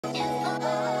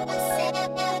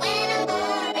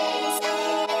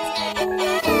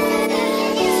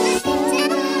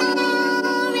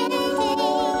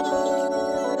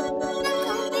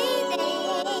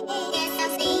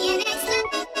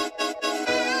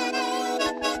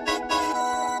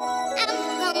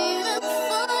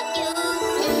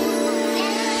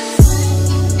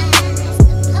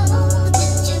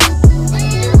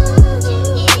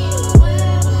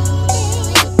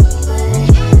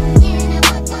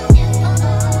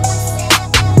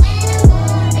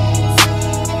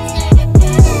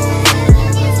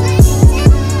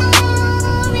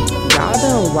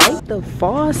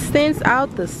fall scents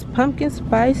out. The pumpkin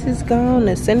spice is gone.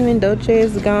 The cinnamon dolce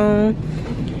is gone.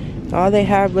 All they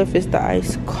have left is the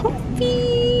iced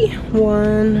coffee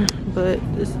one. But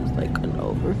this is like an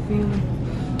overview.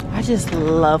 I just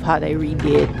love how they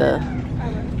redid the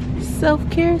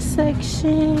self-care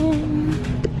section.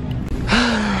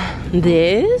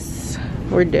 This,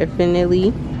 we're definitely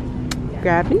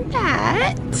grabbing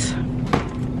that.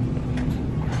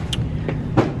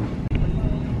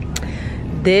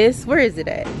 This, where is it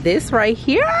at? This right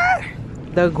here,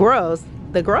 the girls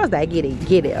that get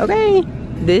it, okay?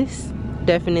 This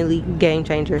definitely game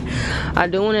changer. I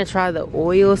do want to try the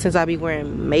oil since I be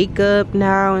wearing makeup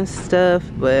now and stuff,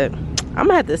 but I'm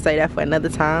gonna have to say that for another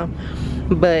time.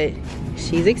 But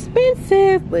she's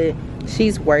expensive, but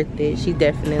she's worth it. She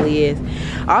definitely is.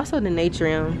 Also, the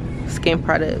Naturium skin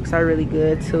products are really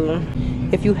good too.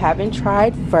 If you haven't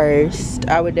tried First,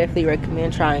 I would definitely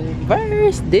recommend trying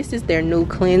First. This is their new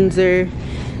cleanser,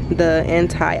 the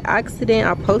antioxidant.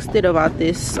 I posted about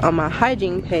this on my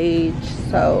hygiene page,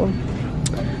 so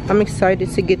I'm excited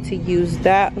to get to use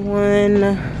that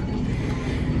one.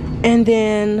 And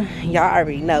then y'all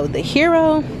already know the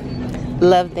Hero.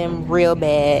 Love them real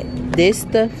bad. This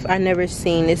stuff I never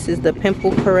seen. This is the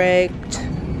Pimple Correct.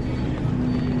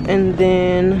 And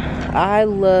then I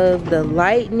love the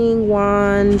lightning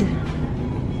wand.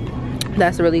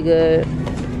 That's really good.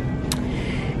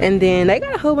 And then they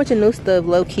got a whole bunch of new stuff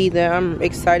low-key that I'm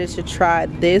excited to try.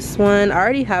 This one, I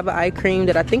already have an eye cream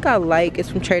that I think I like. It's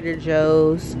from Trader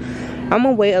Joe's. I'm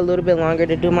gonna wait a little bit longer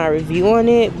to do my review on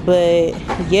it, but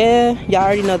yeah, y'all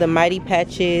already know the Mighty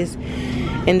Patches.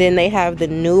 And then they have the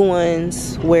new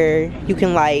ones where you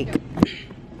can like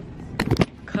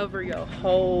cover your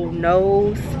whole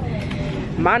nose.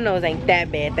 My nose ain't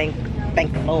that bad, thank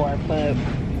the Lord, but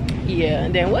yeah.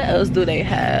 And then what else do they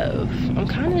have? I'm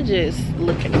kind of just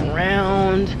looking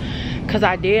around because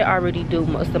I did already do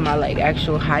most of my like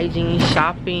actual hygiene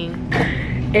shopping.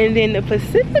 And then the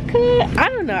Pacifica, I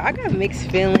don't know, I got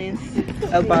mixed feelings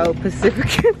about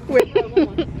Pacifica.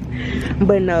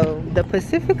 But no, the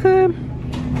Pacifica,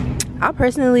 I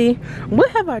personally, what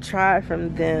have I tried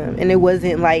from them? And it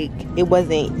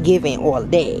wasn't giving all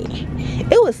day.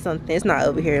 It was something, it's not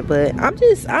over here, but I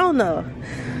don't know.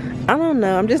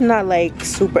 I'm just not like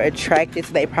super attracted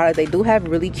to their product. They do have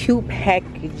really cute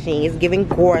packaging. It's giving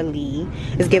girly.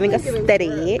 It's giving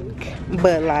aesthetic.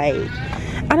 But like,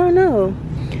 I don't know.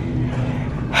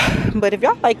 But if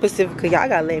y'all like Pacifica, y'all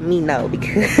gotta let me know,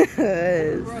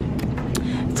 because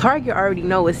Target already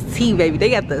know it's tea, baby. They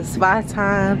got the spot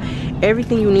time.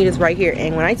 Everything you need is right here.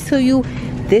 And when I tell you,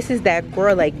 this is that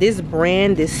girl, like this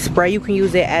brand, this spray, you can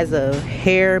use it as a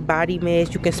hair body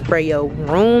mist. You can spray your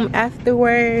room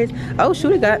afterwards. Oh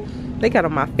shoot, they got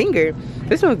on my finger.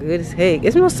 This smells good as heck.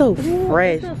 It smells so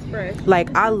fresh. It smells fresh.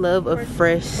 Like I love a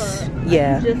fresh,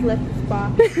 yeah. You just left the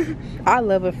spot. I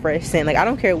love a fresh scent. Like I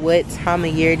don't care what time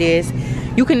of year it is.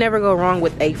 You can never go wrong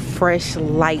with a fresh,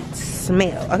 light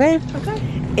smell. Okay. Okay.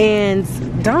 And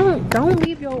don't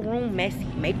leave your room messy.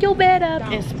 Make your bed up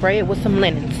and spray it with some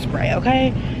linen spray.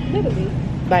 Okay. Literally.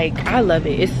 Like I love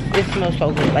it. It smells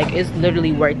so good. Like it's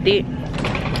literally worth it.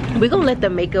 We're gonna let the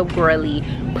makeup girly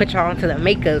put y'all onto the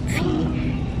makeup tea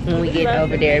when we get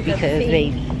over there, because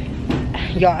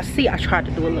y'all see I tried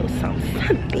to do a little something.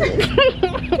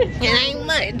 It ain't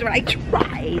much, but I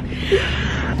tried.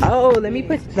 Oh, let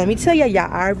me tell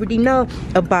y'all already know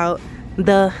about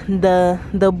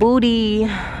the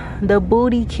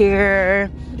booty care.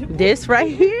 This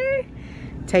right here,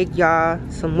 take y'all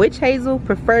some witch hazel,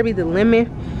 preferably the lemon,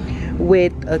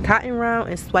 with a cotton round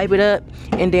and swipe it up.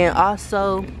 And then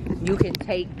also you can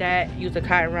take that, use a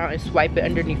cotton round and swipe it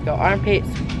underneath your armpits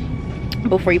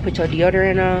before you put your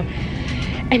deodorant on,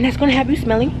 and that's gonna have you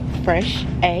smelling fresh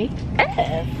AF.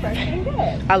 Fresh and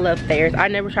good. I love theirs. I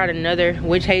never tried another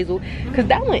witch hazel because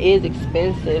that one is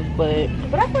expensive, but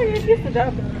I thought it gets the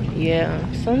job done.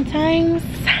 Yeah, sometimes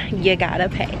you gotta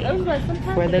pay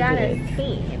for the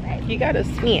good. You gotta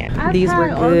spend. These were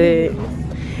good.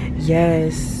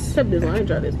 Yes. Except this one, I ain't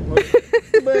tried this one.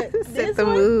 But this one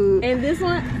mood. And this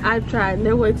one I've tried and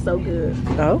they work so good.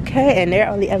 Okay, and they're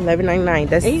only $11.99.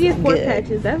 That's and you get 4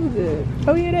 patches. That's good.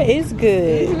 Oh yeah, that is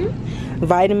good.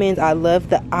 Vitamins, I love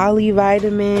the Ollie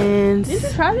vitamins. Did you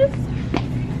try this?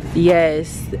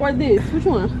 Yes. Or this? Which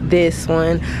one? This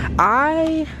one.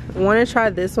 I want to try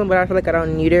this one, but I feel like I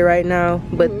don't need it right now.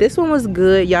 But this one was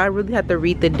good. Y'all really have to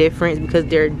read the difference because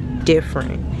they're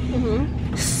different.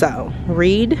 So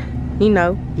read. You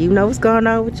know what's going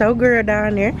on with your girl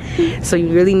down there. So you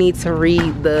really need to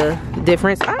read the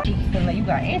difference. You feel like you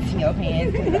got ants in your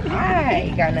pants. I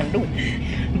ain't got nothing to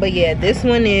do. But yeah, this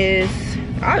one is,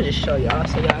 I'll just show y'all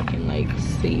so y'all can like like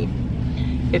see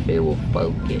if it will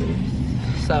focus.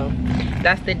 So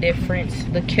that's the difference,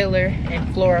 the Killer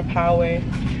and Flora Power.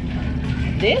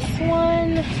 This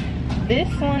one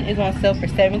is on sale for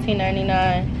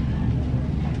 $17.99.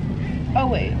 Oh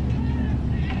wait,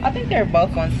 I think they're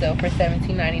both on sale for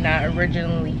 $17.99,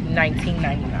 originally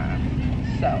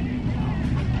 $19.99. So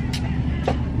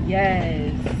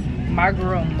yes, my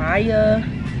girl Maya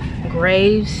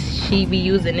Graves, she be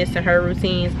using this in her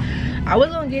routines. I was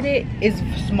gonna get it. It's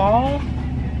small,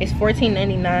 it's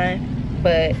 $14.99,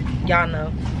 but y'all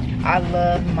know I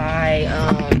love my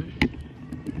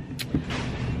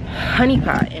honey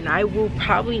pot, and I will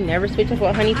probably never switch up for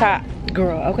a honey pot,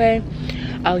 girl. Okay.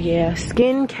 Oh yeah,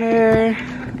 skincare.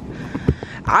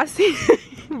 I see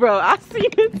bro, I seen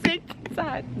a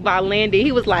TikTok by Landon.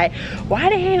 He was like, why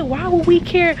the hell, why would we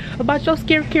care about your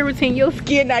skincare routine? Your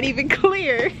skin not even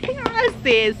clear. I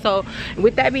said, so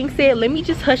with that being said, let me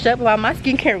just hush up about my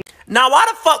skincare. Now, why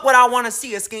the fuck would I want to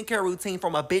see a skincare routine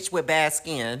from a bitch with bad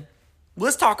skin?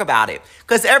 Let's talk about it.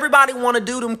 Because everybody want to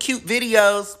do them cute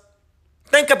videos.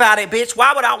 Think about it, bitch.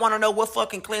 Why would I want to know what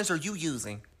fucking cleanser you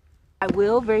using? I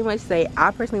will very much say, I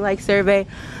personally like CeraVe.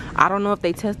 I don't know if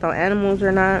they test on animals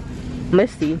or not.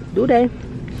 Let's see. Do they?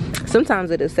 Sometimes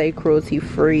it'll say cruelty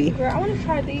free. Girl, I want to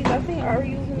try these. I think Ari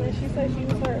using it. She said she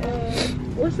was her,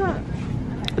 what's that?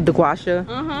 The guasha.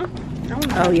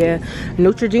 Oh yeah,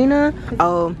 Neutrogena.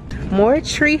 Oh, more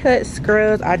Tree Hut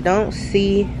scrubs. I don't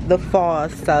see the fall,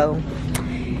 so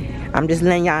I'm just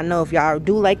letting y'all know, if y'all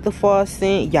do like the fall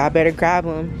scent, y'all better grab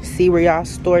them. See where y'all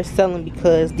store selling,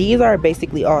 because these are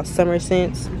basically all summer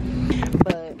scents.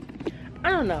 But I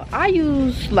don't know, I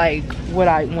use like what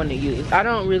I want to use. I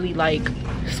don't really like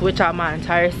switch out my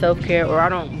entire self-care, or I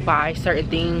don't buy certain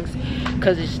things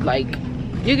because it's like,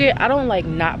 you get, I don't like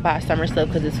not buy summer stuff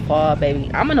because it's fall, baby.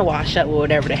 I'm gonna wash up with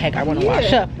whatever the heck I want to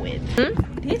wash up with.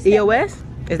 EOS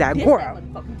is that girl.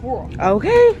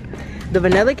 Okay, the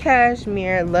vanilla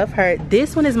cashmere, love her.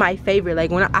 This one is my favorite. Like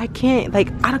when I can't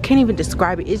even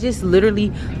describe it. It's just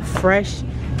literally fresh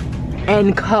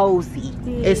and cozy.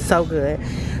 It's so good.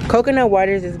 Coconut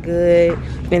waters is good,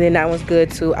 and then that one's good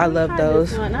too. I love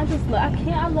those. I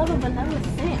love a vanilla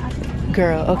scent.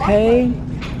 Girl, okay.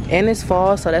 And it's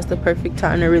fall, so that's the perfect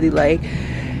time to really like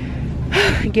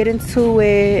get into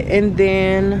it. And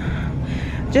then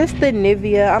just the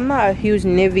Nivea. I'm not a huge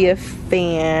Nivea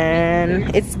fan.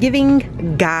 It's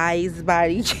giving guys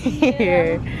body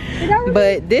care,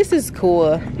 but this is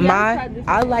cool.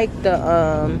 I like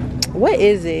the what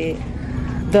is it,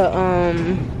 the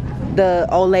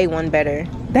Olay one better.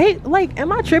 They like,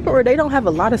 am I tripping, or they don't have a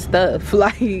lot of stuff?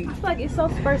 Like, I feel like it's so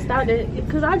spaced out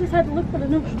because I just had to look for the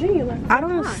Neutrogena. Like, I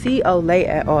don't see Olay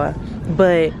at all,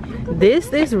 but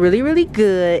this is really, really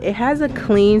good. It has a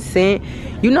clean scent.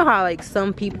 You know how like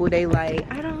some people, they like,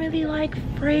 I don't really like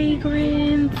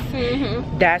fragrance.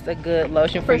 That's a good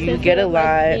lotion for you. Get a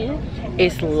lot.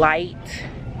 It's light.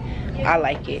 I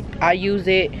like it. I use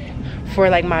it for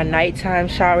like my nighttime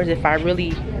showers if I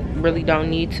really don't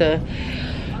need to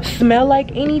smell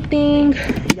like anything.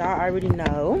 Y'all already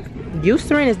know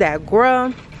Eucerin is that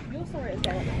girl,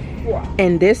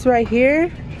 and this right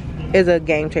here is a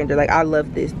game changer. Like, I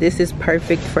love this is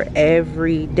perfect for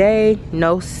every day.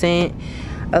 No scent.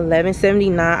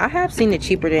 $11.79. I have seen it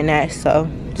cheaper than that, so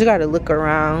just gotta look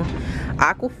around.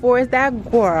 Aquaphor is that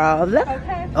girl.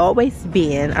 Okay. Always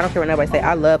been. I don't care what nobody say.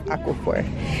 I love Aquaphor.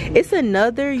 It's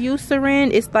another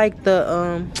Eucerin. It's like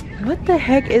the what the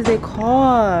heck is it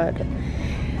called?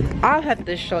 I'll have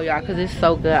to show y'all because it's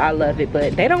so good. I love it,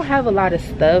 but they don't have a lot of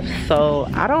stuff, so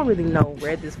I don't really know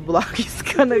where this vlog is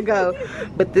gonna go.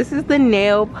 But this is the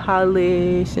nail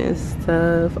polish and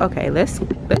stuff. Okay, let's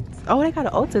oh, they got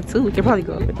an Ulta too. We can probably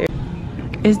go over there.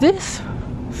 Is this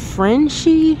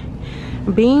Frenchie?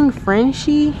 Being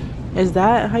Frenchie? Is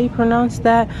that how you pronounce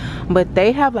that? But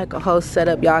they have like a whole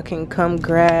setup y'all can come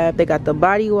grab. They got the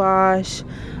body wash,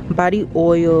 body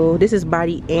oil. This is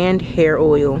body and hair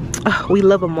oil. Oh, we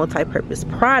love a multi-purpose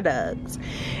product.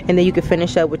 And then you can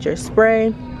finish up with your spray,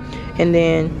 and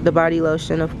then the body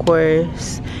lotion, of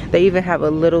course. They even have a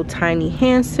little tiny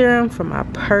hand serum for my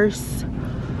purse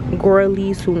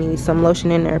girlies who need some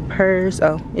lotion in their purse.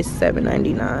 Oh, it's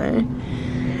 $7.99.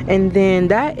 And then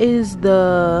that is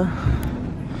the,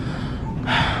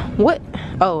 what,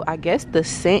 oh, I guess the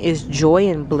scent is Joy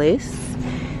and Bliss.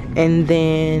 And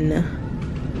then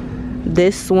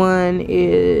this one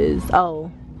is,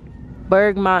 oh,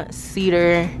 Bergamot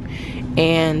Cedar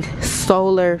and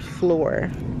Solar Floor.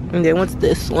 And then what's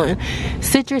this one?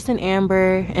 Citrus and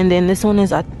Amber. And then this one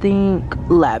is, I think,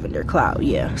 Lavender Cloud.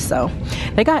 Yeah, so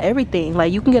they got everything.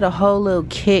 Like, you can get a whole little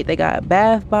kit. They got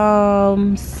bath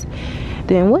bombs.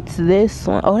 Then what's this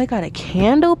one? Oh, they got a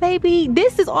candle, baby.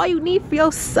 This is all you need for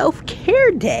your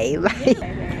self-care day.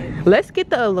 Like, let's get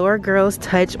the Allure Girls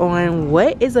touch on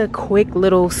what is a quick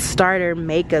little starter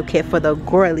makeup kit for the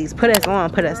girlies. Put us on,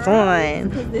 put us on.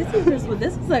 This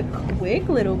is a quick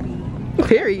little beat.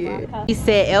 Period. He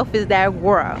said Elf is that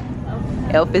girl.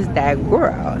 Elf is that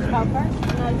girl.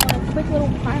 A quick little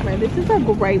primer. This is a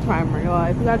great primer, y'all.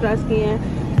 If you got dry skin,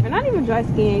 or not even dry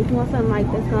skin, if you want something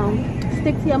like this,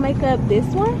 stick to your makeup, this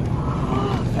one.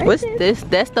 What's this?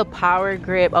 That's the Power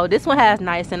Grip. Oh, this one has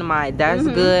niacinamide. That's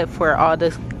good for all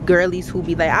the girlies who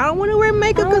be like, I don't want to wear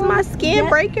makeup because my skin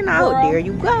breaking out. Girl. There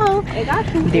you go. It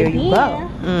got you. There you go.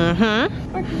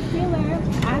 For concealer,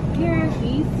 I pair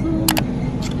these two.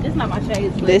 It's not my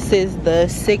shades. This is the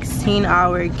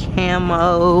 16-hour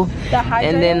camo,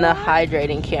 and then the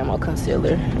hydrating camo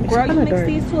concealer. Girl, you mix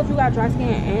these two if you got dry skin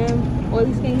and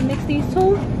oily skin. You mix these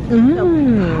two.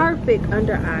 The perfect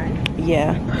under eye.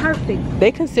 Yeah. Perfect.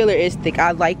 Their concealer is thick.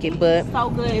 I like it, but so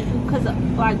good because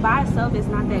like by itself it's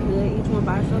not that good. Each one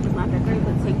by itself is not that great,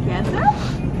 but together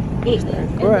it is.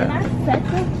 And then I set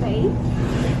the face.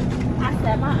 I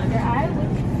set my under eye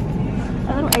with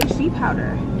a little HD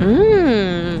powder.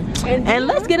 And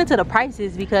let's get into the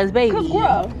prices because baby,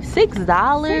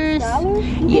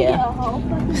 $6. Yeah,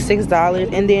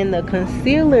 $6. And then the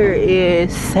concealer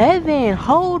is $7.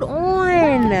 Hold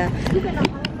on.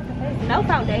 No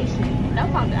foundation. No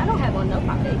foundation. I don't have on no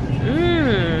foundation.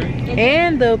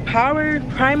 And the power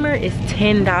primer is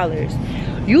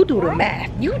 $10. You do the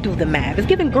math. You do the math. It's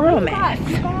giving girl math.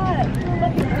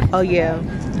 Oh yeah.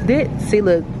 See,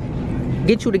 look.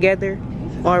 Get you together.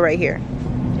 On right here.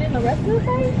 And the rest of the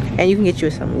face? And you can get you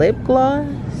some lip gloss.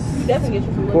 Definitely get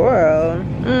you some lip gloss. Girl.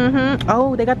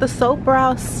 Oh, they got the soap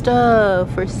brow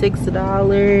stuff for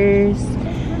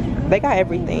 $6. They got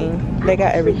everything. They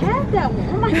got everything. I have that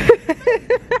one.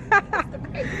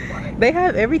 They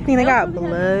have everything. They got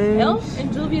blush. Elf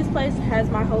and Juvia's Place has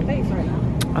my whole face right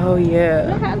now. Oh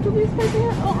yeah. You have Juvia's Place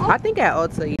here? I think at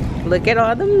Ulta. Look at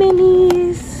all the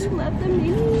minis. You love the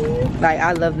minis. Like,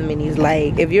 I love the minis.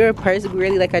 Like, if you're a person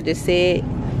really, like I just said,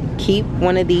 keep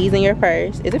one of these in your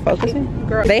purse. Is it focusing?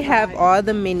 Girl, they have all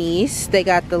the minis. They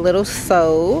got the little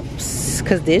soaps,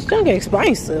 because this junk is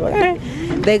expensive. Okay?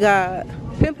 They got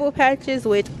pimple patches,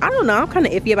 which I don't know, I'm kind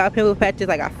of iffy about pimple patches.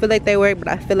 Like, I feel like they work, but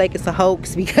I feel like it's a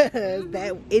hoax because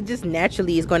that it just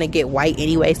naturally is going to get white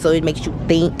anyway, so it makes you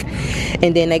think.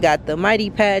 And then they got the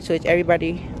Mighty Patch, which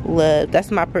everybody loves.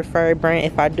 That's my preferred brand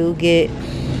if I do get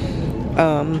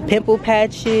pimple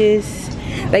patches.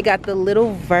 They got the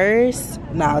little Verse.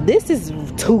 Now this is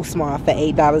too small for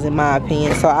 $8 in my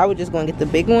opinion, so I would just go and get the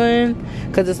big one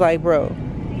because it's like, bro.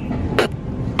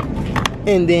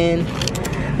 And then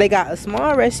they got a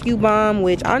small rescue balm,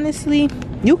 which honestly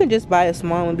you can just buy a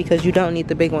small one because you don't need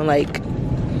the big one. Like,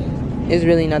 it's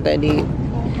really not that deep.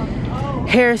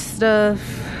 Hair stuff,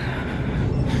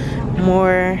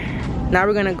 more. Now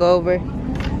we're gonna go over to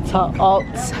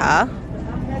Ulta.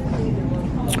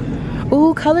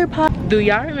 Ooh, ColourPop. Do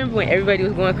y'all remember when everybody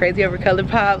was going crazy over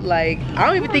ColourPop? Like, I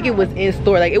don't even think it was in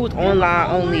store. Like, it was online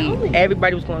only.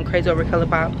 Everybody was going crazy over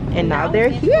ColourPop. And now they're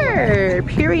here.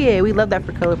 Period. We love that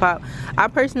for ColourPop. I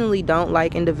personally don't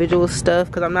like individual stuff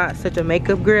because I'm not such a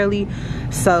makeup girly.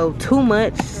 So, too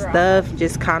much stuff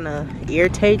just kind of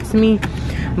irritates me.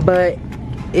 But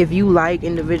if you like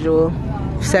individual,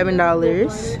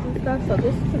 $7. So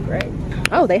this is great.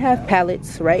 Oh, they have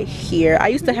palettes right here. I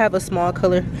used to have a small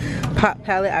ColourPop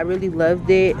palette. I really loved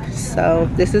it. So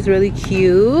this is really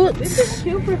cute. This is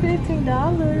cute for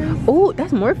 $15. Oh,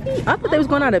 that's Morphe? I thought they was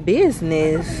going out of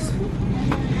business.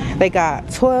 They got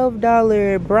 $12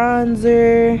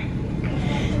 bronzer.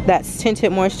 That's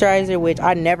tinted moisturizer, which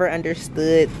I never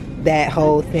understood that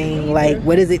whole thing. Like,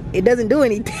 what is it? It doesn't do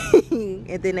anything.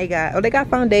 And then they got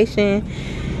foundation.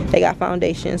 They got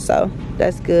foundation, so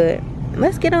that's good.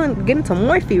 Let's get into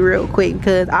Morphe real quick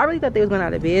because I really thought they was going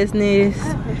out of business.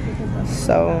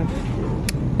 So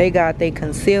they got their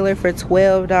concealer for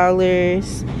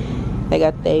 $12. They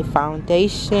got their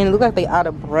foundation. It look like they out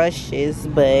of brushes,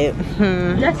 but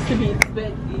that's to be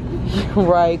expected.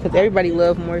 Right, because everybody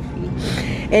love Morphe.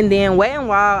 And then Wet n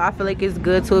Wild, I feel like it's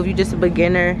good too if you're just a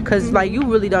beginner, because like you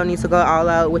really don't need to go all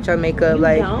out with your makeup.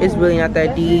 Like, it's really not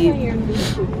that deep.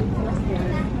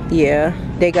 Yeah,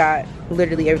 they got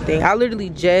literally everything. I literally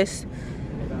just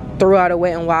threw out a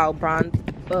Wet n Wild bronze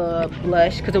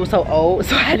blush because it was so old,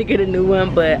 so I had to get a new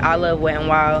one. But I love Wet n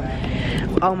Wild.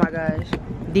 Oh my gosh,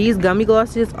 these gummy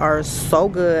glosses are so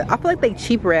good. I feel like they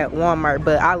cheaper at Walmart,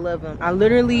 but I love them. I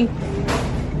literally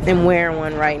am wearing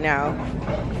one right now.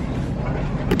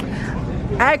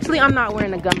 Actually, I'm not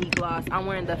wearing the gummy gloss. I'm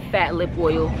wearing the fat lip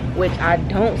oil, which I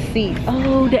don't see.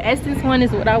 Oh, the Essence one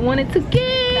is what I wanted to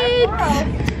get.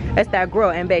 That's that girl,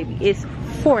 and baby, it's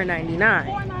 $4.99.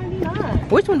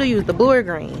 $4.99. Which one do you use, the blue or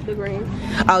green? The green.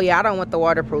 Oh yeah, I don't want the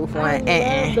waterproof one. I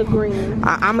love the green.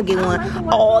 I'm gonna get one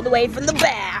all the way from the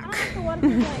back.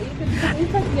 You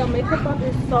take your makeup off,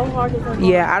 it's so hard to go.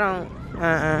 Yeah, I don't.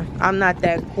 I'm not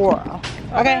that girl.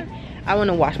 Okay. I want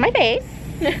to wash my face.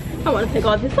 I want to take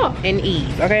all this off and eat.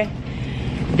 Okay.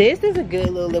 This is a good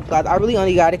little lip gloss. I really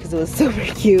only got it because it was super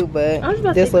cute, but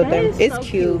this little thing, it's so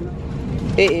cute.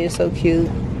 It is so cute.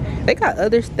 They got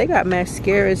others. They got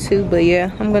mascara too, but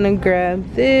yeah, I'm gonna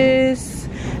grab this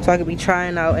so I could be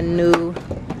trying out a new.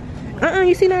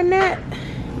 You see none of that?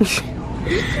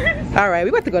 All right, we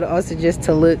about to go to Ulta just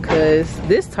to look, because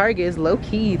this Target is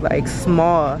low-key like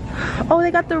small. Oh,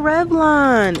 they got the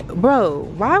Revlon.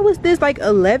 Bro, why was this like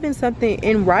 11 something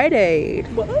in Rite Aid?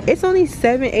 What? It's only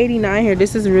 $7.89 here.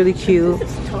 This is really cute.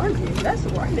 This is Target. That's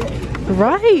Rite Aid.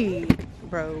 Right.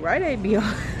 Bro, Rite Aid be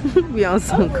on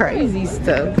some crazy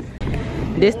stuff.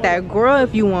 This that girl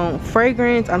if you want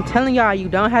fragrance. I'm telling y'all, you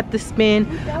don't have to spend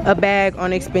a bag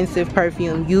on expensive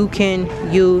perfume. You can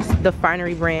use the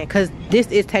Finery brand, because this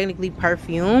is technically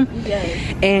perfume.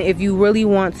 Yes. And if you really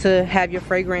want to have your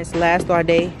fragrance last all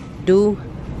day, do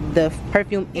the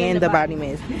perfume and the body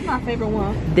mist. This is my favorite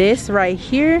one. This right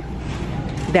here,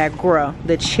 that girl,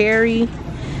 the cherry,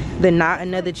 the not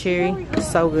another cherry,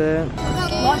 so good.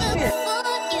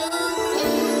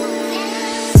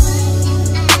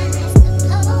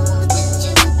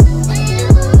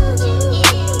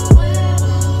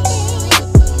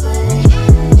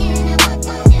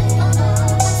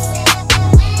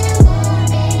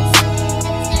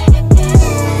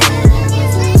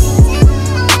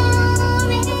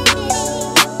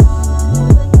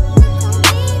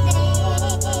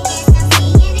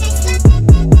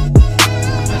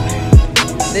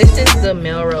 This is the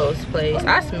Melrose place.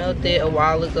 I smelled it a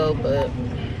while ago, but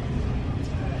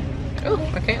oh,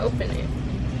 I can't open it.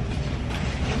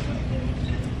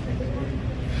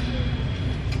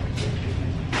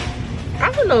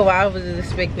 I don't know why I was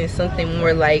expecting something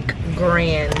more like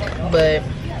grand, but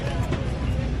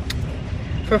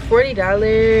for $40,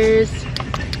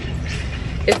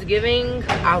 it's giving.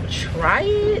 I'll try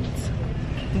it,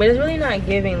 but it's really not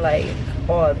giving like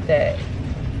all of that.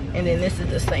 And then this is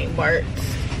the St. Bart's.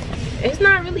 It's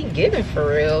not really giving for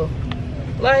real.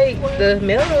 Like the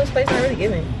Melrose place not really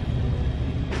giving.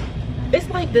 It's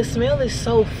like the smell is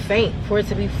so faint for it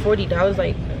to be $40.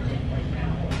 Like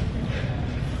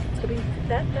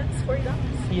that's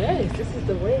 $40. yes, this is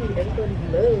the way everybody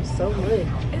loves so much.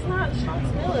 It's not a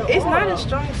strong smell at all. It's not a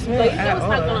strong smell. Like, you know, it's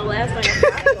not gonna last like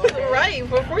right,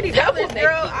 for $40,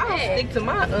 girl, I'll stick to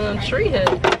my tree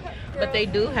head. But they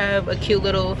do have a cute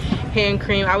little hand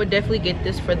cream. I would definitely get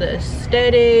this for the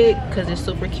aesthetic because it's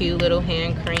super cute little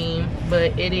hand cream.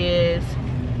 But it is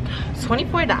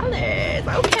 $24.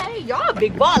 Okay, y'all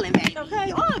big ballin', baby. Okay,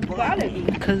 y'all ballin'.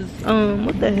 Because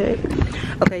what the heck?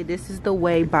 Okay, this is the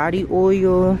Way body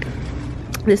oil.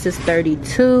 This is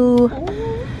 $32.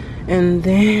 And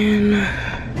then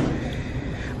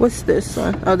what's this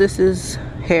one? Oh, this is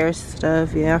hair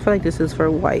stuff. Yeah, I feel like this is for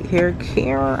white hair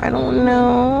care. I don't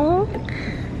know.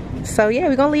 So yeah,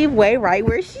 we're gonna leave Way right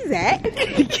where she's at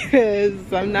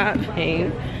because I'm not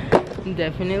paying.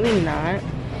 Definitely not.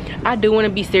 I do want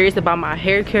to be serious about my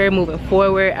hair care moving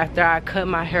forward after I cut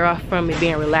my hair off from it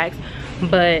being relaxed,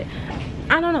 but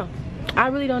I don't know. I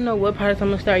really don't know what products I'm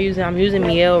gonna start using. I'm using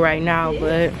Miel right now,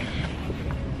 but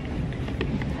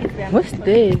what's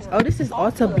this? Oh, this is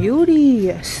Ulta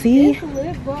Beauty. See? This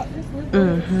lip gloss is so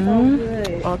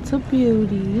good. Ulta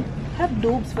Beauty. Have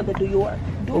dupes for the Dior.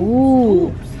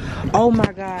 Ooh. Oh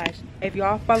my gosh. If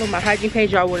y'all follow my hygiene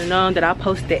page, y'all would have known that I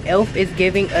posted Elf is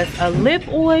giving us a lip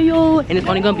oil and it's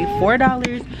only gonna be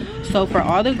 $4. So for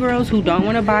all the girls who don't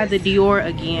want to buy the Dior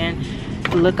again,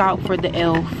 look out for the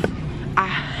Elf. I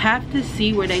have to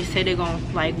see where they say they're gonna,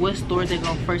 like what stores they're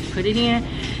gonna first put it in,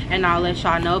 and I'll let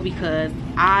y'all know because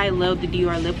I love the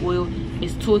Dior lip oil.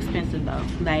 It's too expensive though.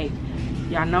 Like,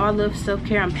 y'all know I love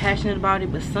self-care, I'm passionate about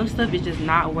it, but some stuff is just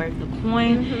not worth the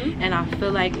coin. And I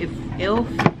feel like if Elf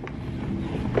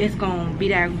is gonna be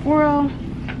that girl,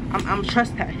 I'm gonna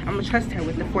trust her. I'm gonna trust her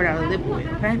with the $4 lip oil,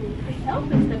 okay?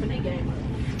 Elf is stepping in game.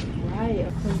 Right.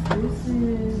 So this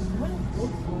is, what is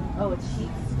this one? Oh, a cheek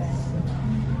spatula.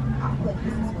 I feel like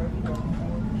this is where we go.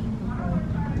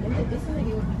 It's gonna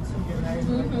give me too dramatic.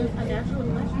 A natural,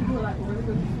 unless you do it like a really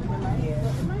good relax. Yeah.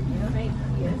 But it might be fake.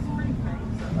 Yeah, it's pretty faint.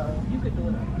 So You could do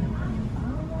it.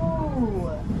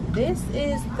 oh, this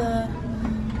is the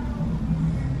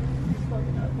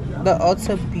The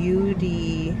Ulta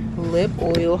Beauty lip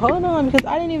oil. Hold on, because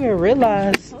I didn't even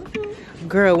realize.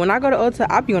 Girl, when I go to Ulta,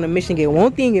 I be on a mission, get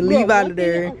one thing and leave out of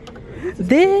there.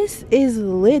 This is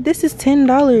lit. This is $10.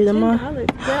 $10. Girl,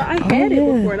 I had it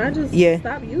before and I just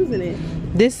stopped using it.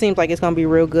 This seems like it's gonna be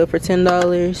real good for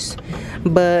 $10.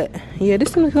 But yeah,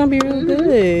 this seems gonna be real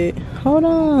good. Hold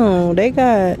on. They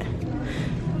got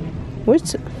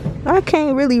which I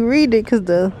can't really read it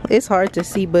because it's hard to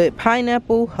see, but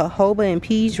pineapple, jojoba, and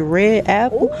peach, red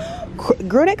apple.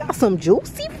 Girl, they got some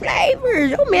juicy flavors.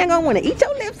 Your man gonna want to eat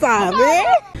your lips off,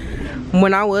 girl.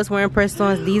 When I was wearing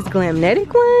press-ons, these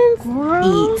Glamnetic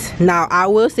ones eat. Now I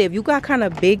will say, if you got kind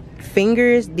of big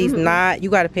fingers, these not, you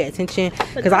got to pay attention,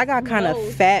 because I got kind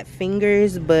of fat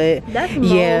fingers. But that's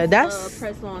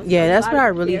that's what I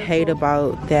really hate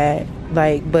about that.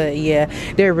 Like, but yeah,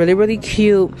 they're really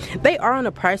cute. They are on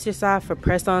the pricier side for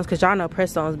press-ons, because y'all know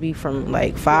press-ons be from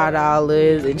like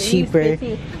 $5 and cheaper.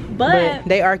 But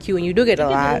they are cute and you do get a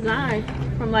lot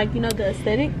from, like, you know, the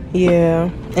aesthetic. Yeah.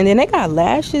 And then they got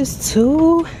lashes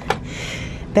too.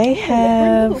 They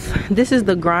have, this is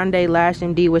the Grande Lash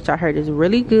MD, which I heard is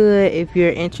really good. If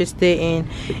you're interested in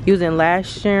using lash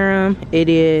serum, it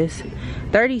is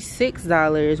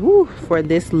 $36 for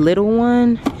this little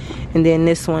one, and then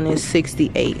this one is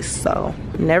 $68. So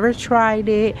never tried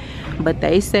it, but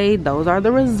they say those are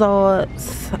the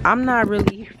results. I'm not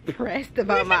really impressed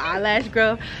about my eyelash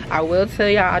growth. I will tell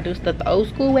y'all, I do stuff the old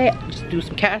school way. Just do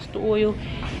some castor oil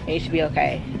and it should be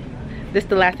okay. This is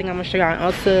the last thing I'm gonna show y'all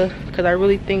on Ulta, because I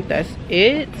really think that's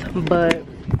it. But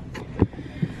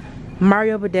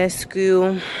Mario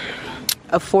Badescu,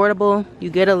 affordable, you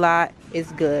get a lot,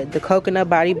 it's good. The coconut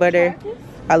body butter,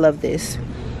 I love this.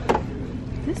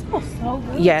 This smells so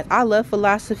good. Yeah, I love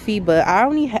Philosophy, but I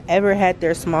only ever had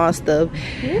their small stuff.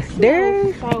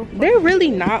 They're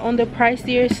really not on the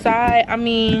pricier side. I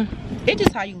mean, it's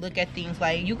just how you look at things.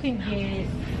 Like, you can get,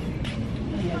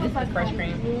 this is like fresh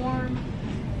cream.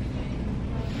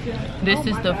 This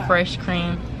is the fresh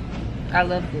cream. I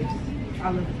love this. I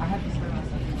love it. I have this for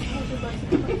myself.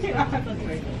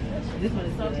 This one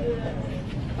is so good.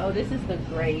 Oh, this is the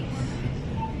Grace.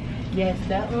 Yes,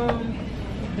 that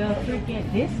the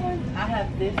freaking, this one, I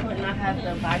have this one, and I have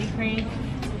the body cream.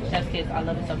 Chef's Kiss, I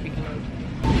love it so freaking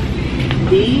much.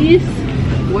 These,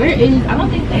 where is, I don't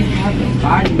think they have the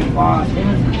body wash. They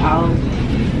must be out.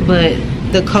 But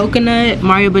the coconut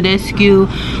Mario Badescu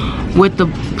with the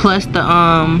plus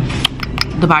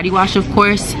the body wash, of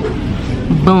course.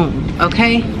 Boom.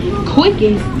 Okay,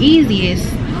 quickest, easiest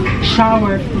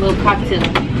shower little cocktail.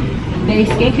 Their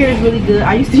skincare is really good.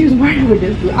 I used to use Mario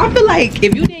Badescu. I feel like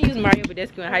if you didn't use Mario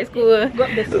Badescu in high school,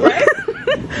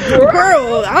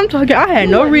 girl, I'm talking, I had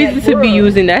no reason to be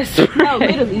using that spray. No,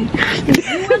 literally.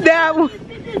 That one.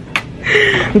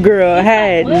 Girl,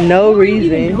 had no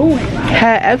reason.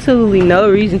 Had absolutely no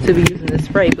reason to be using the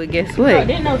spray, but guess what?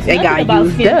 They got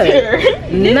used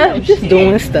up. No, just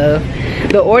doing stuff.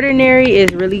 The Ordinary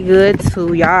is really good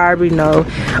too. Y'all already know.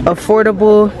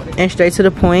 Affordable and straight to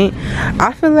the point.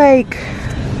 I feel like,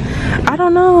 I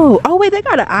don't know. Oh wait, they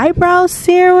got an eyebrow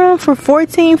serum for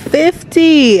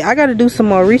 $14.50. I gotta do some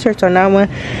more research on that one.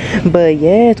 But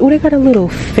yes, oh, they got a little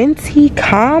Fenty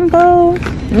combo.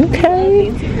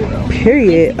 Okay.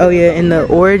 Period. Oh yeah, and the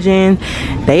Origin,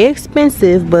 they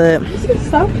expensive, but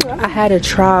I had a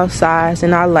trial size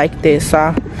and I like this.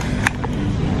 So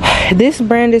this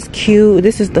brand is cute.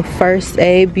 This is the First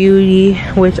Aid Beauty,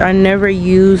 which I never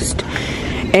used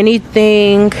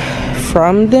anything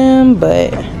from them,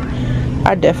 but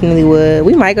I definitely would.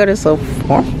 We might go to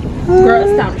Sephora. Girl,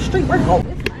 it's down the street. We're going.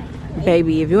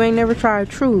 Baby, if you ain't never tried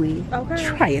Truly,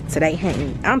 try it today,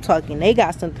 honey. I'm talking, they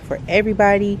got something for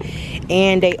everybody,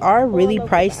 and they are really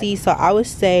pricey. So I would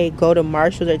say go to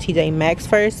Marshalls or TJ Maxx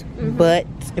first. But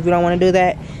if you don't want to do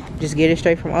that, just get it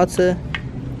straight from Ulta.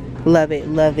 Love it,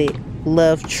 love it,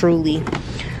 love Truly.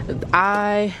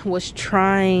 I was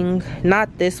trying,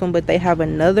 not this one, but they have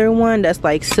another one that's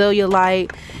like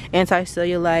cellulite,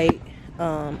 anti-cellulite.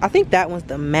 I think that one's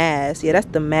the mask. Yeah, that's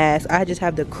the mask. I just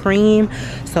have the cream,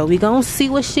 so we gonna see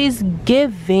what she's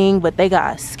giving. But they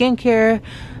got skincare,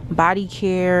 body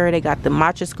care, they got the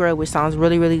matcha scrub, which sounds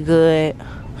really good.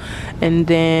 And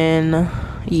then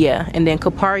yeah, and then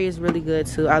Kapari is really good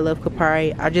too. I love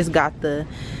Kapari. I just got the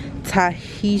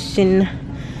Tahitian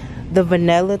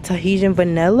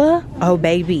vanilla. Oh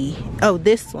baby, oh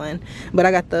this one. But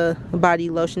I got the body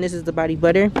lotion. This is the body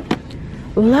butter.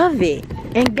 Love it.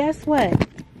 And guess what,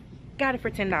 got it for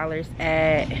 $10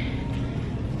 at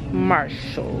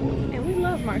Marshalls. And we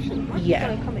love Marshalls. Marshalls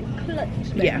gonna come in clutch,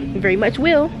 baby. Yeah, very much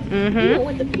will. Even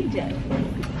with the PJ.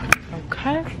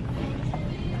 Okay.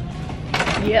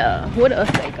 yeah, what else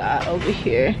they got over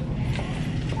here?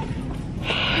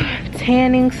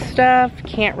 Tanning stuff,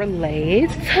 can't relate.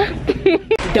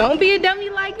 Don't be a dummy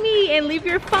like me and leave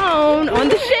your phone on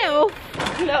the shelf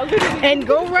and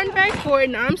go run back for it.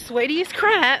 Now I'm sweaty as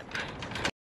crap.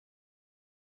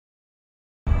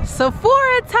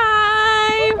 Sephora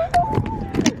time!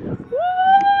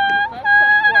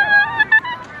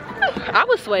 I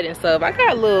was sweating, so I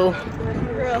got a little.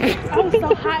 Girl, I was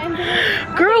so hot in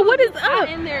there. Girl, what is up?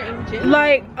 In there in general.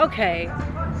 Like, okay,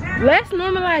 let's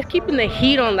normalize keeping the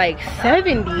heat on like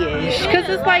 70-ish, because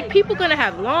it's like people gonna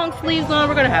have long sleeves on,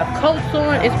 we're gonna have coats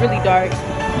on. It's really dark,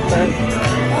 but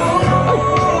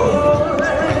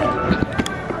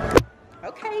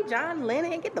okay, John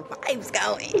Lennon, get the vibes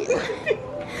going.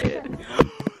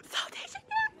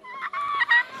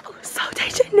 So de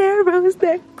Janeiro's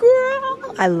that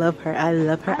girl. I love her. I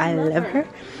love her. I love her.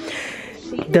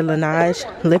 The Laneige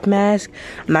lip mask.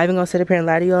 I'm not even gonna sit up here and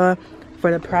lie to y'all.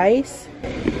 For the price,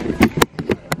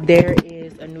 there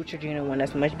is a Neutrogena one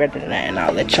that's much better than that, and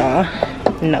I'll let y'all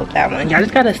know that one. Y'all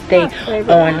just gotta stay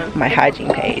on my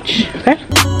hygiene page. Okay.